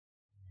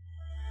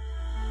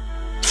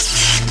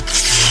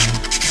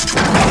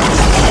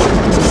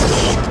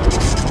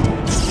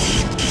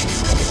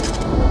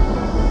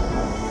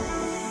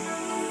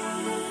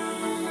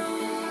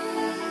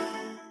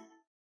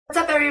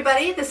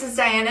this is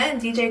Diana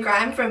and DJ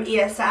Grime from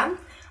ESM.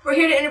 We're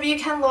here to interview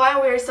Ken Loi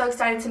and we are so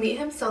excited to meet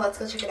him, so let's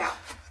go check it out.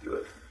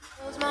 Good.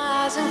 Close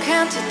my eyes and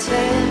count to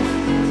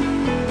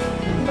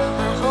 10.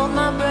 I hold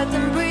my breath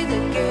and breathe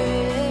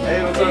again.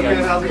 Hey, what's up,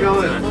 Ken? How's it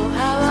going?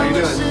 How you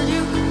doing?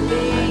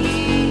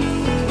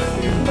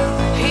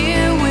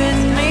 Here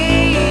with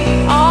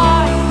me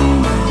are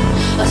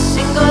a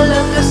single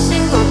look, a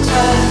single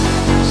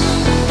touch.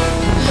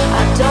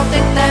 I don't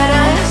think that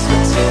I asked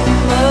for too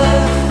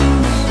much.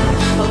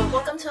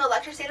 Welcome to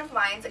Electric State of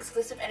Mind's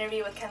exclusive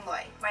interview with Ken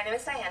Loi. My name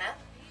is Diana.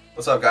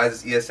 What's up,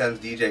 guys? It's ESM's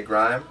DJ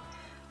Grime.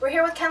 We're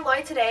here with Ken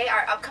Loi today,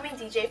 our upcoming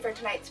DJ for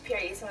tonight's Pure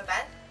ESM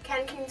event.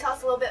 Ken, can you tell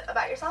us a little bit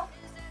about yourself?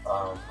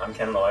 I'm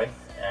Ken Loi,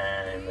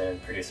 and I'm the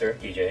producer,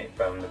 DJ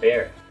from the Bay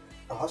Area.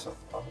 Awesome.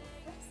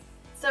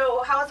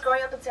 So, how was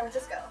growing up in San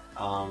Francisco?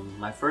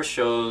 My first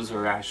shows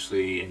were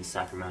actually in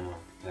Sacramento,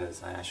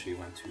 because I actually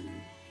went to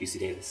UC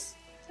Davis.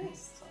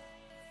 Nice.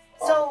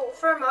 So,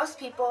 for most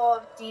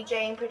people,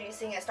 DJing,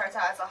 producing, it starts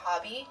out as a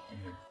hobby.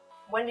 Mm-hmm.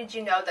 When did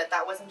you know that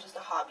that wasn't just a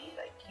hobby,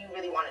 like you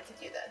really wanted to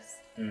do this?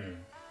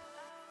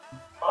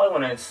 Probably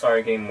when I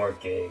started getting more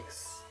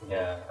gigs.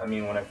 Yeah, I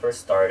mean, when I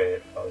first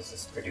started, I was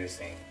just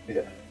producing.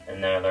 Yeah.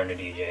 And then I learned to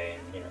DJ,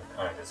 and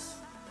kind of just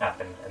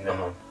happened. And then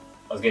I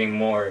was getting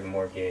more and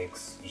more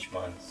gigs each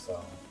month,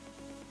 so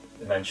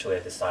eventually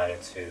I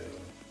decided to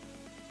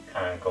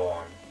kind of go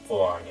on,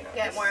 full on,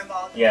 Get more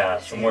involved.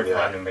 Yeah, some more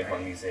time to make more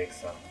music,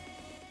 so.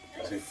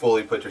 So you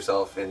fully put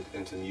yourself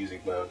into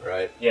music mode,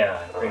 right? Yeah,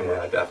 pretty much.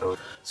 Yeah, definitely.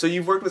 So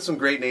you've worked with some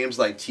great names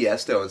like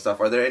Tiesto and stuff.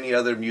 Are there any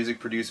other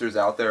music producers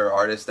out there or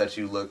artists that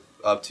you look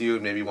up to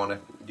and maybe want to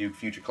do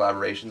future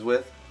collaborations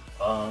with?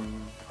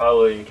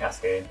 Probably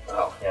Cascade.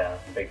 Oh. Yeah, I'm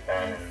a big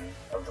fan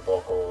of the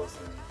vocals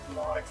and the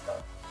melodic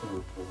stuff.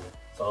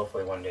 So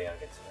hopefully one day I'll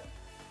get to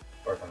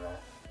work on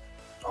that.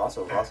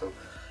 Awesome.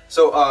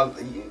 So, are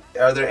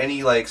there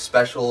any like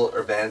special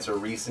events or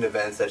recent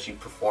events that you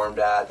performed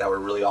at that were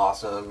really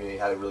awesome? You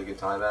had a really good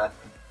time at?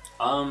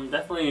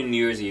 Definitely New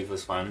Year's Eve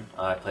was fun.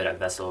 I played at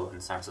Vessel in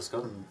San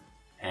Francisco,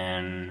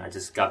 and I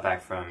just got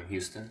back from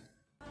Houston.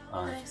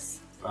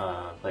 Nice.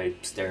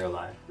 Played Stereo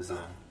Live. It was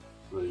a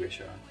really great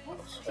show.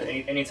 So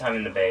anytime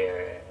in the Bay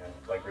Area,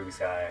 like Ruby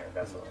Sky or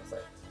Vessel, it's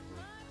like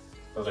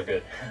those are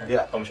good.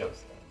 Yeah. Home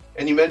shows.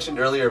 And you mentioned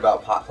earlier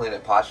about playing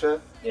at Pasha.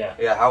 Yeah.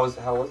 Yeah. How was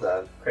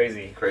that?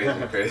 Crazy. Crazy.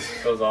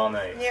 Goes all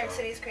night. New York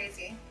City's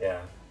crazy.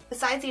 Yeah.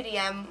 Besides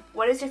EDM,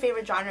 what is your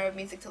favorite genre of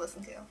music to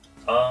listen to?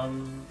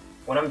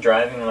 When I'm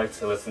driving, I like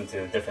to listen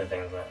to different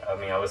things. I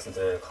mean, I listen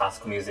to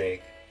classical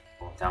music,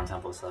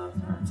 down-tempo stuff,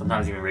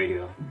 sometimes even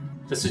radio,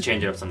 just to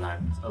change it up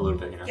sometimes, a little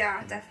bit,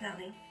 Yeah,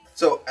 definitely.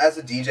 So, as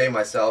a DJ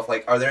myself,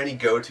 like, are there any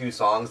go-to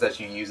songs that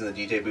you use in the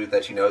DJ booth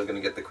that you know is going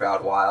to get the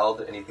crowd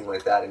wild? Anything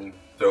like that? Any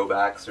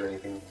throwbacks or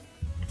anything?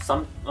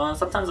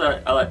 Sometimes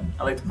I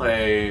like to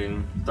play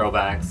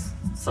throwbacks,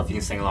 stuff you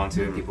can sing along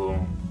to,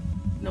 people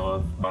know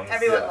of.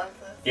 Everyone loves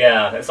this.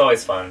 Yeah, it's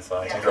always fun,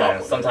 so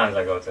sometimes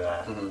I go to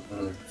that.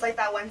 It's like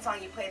that one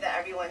song you play that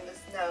everyone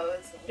just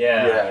knows.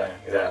 Yeah,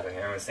 exactly.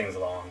 Everyone sings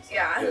along. So.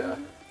 Yeah.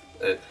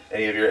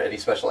 Any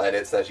special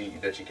edits that you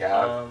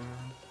have?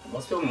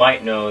 Most people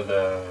might know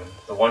the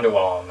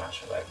Wonderwall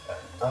mashup I've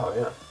done. Oh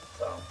yeah.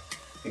 So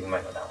people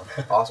might know that one.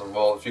 Awesome.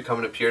 Well, if you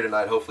come to Pure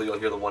tonight, hopefully you'll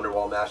hear the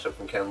Wonderwall mashup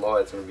from Ken Loi.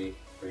 It's gonna be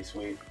pretty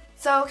sweet.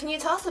 So, can you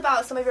tell us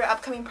about some of your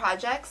upcoming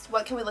projects?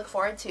 What can we look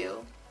forward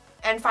to?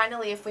 And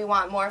finally, if we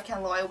want more of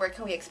Ken Loi, where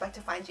can we expect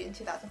to find you in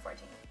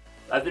 2014?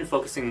 I've been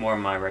focusing more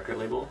on my record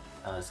label.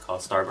 It's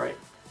called Starbright,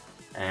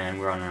 and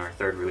we're on our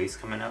 3rd release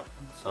coming up.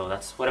 So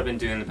that's what I've been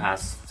doing the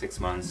past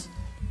 6 months,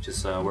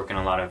 just working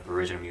on a lot of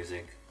original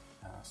music.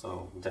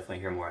 So we'll definitely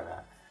hear more of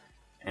that.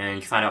 And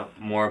you can find out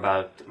more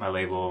about my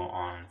label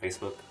on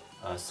Facebook.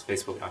 It's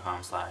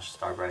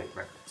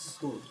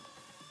facebook.com/StarbrightRecords.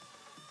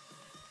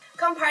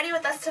 Come party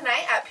with us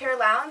tonight at Pure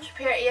Lounge.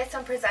 Pure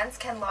ESM presents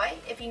Ken Loi.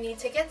 If you need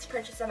tickets,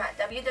 purchase them at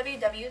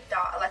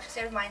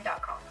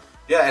www.electricstateofmind.com.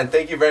 Yeah, and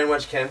thank you very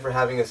much, Ken, for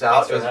having us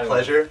out. It was a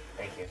pleasure.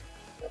 Thank you.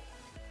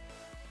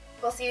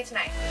 We'll see you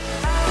tonight.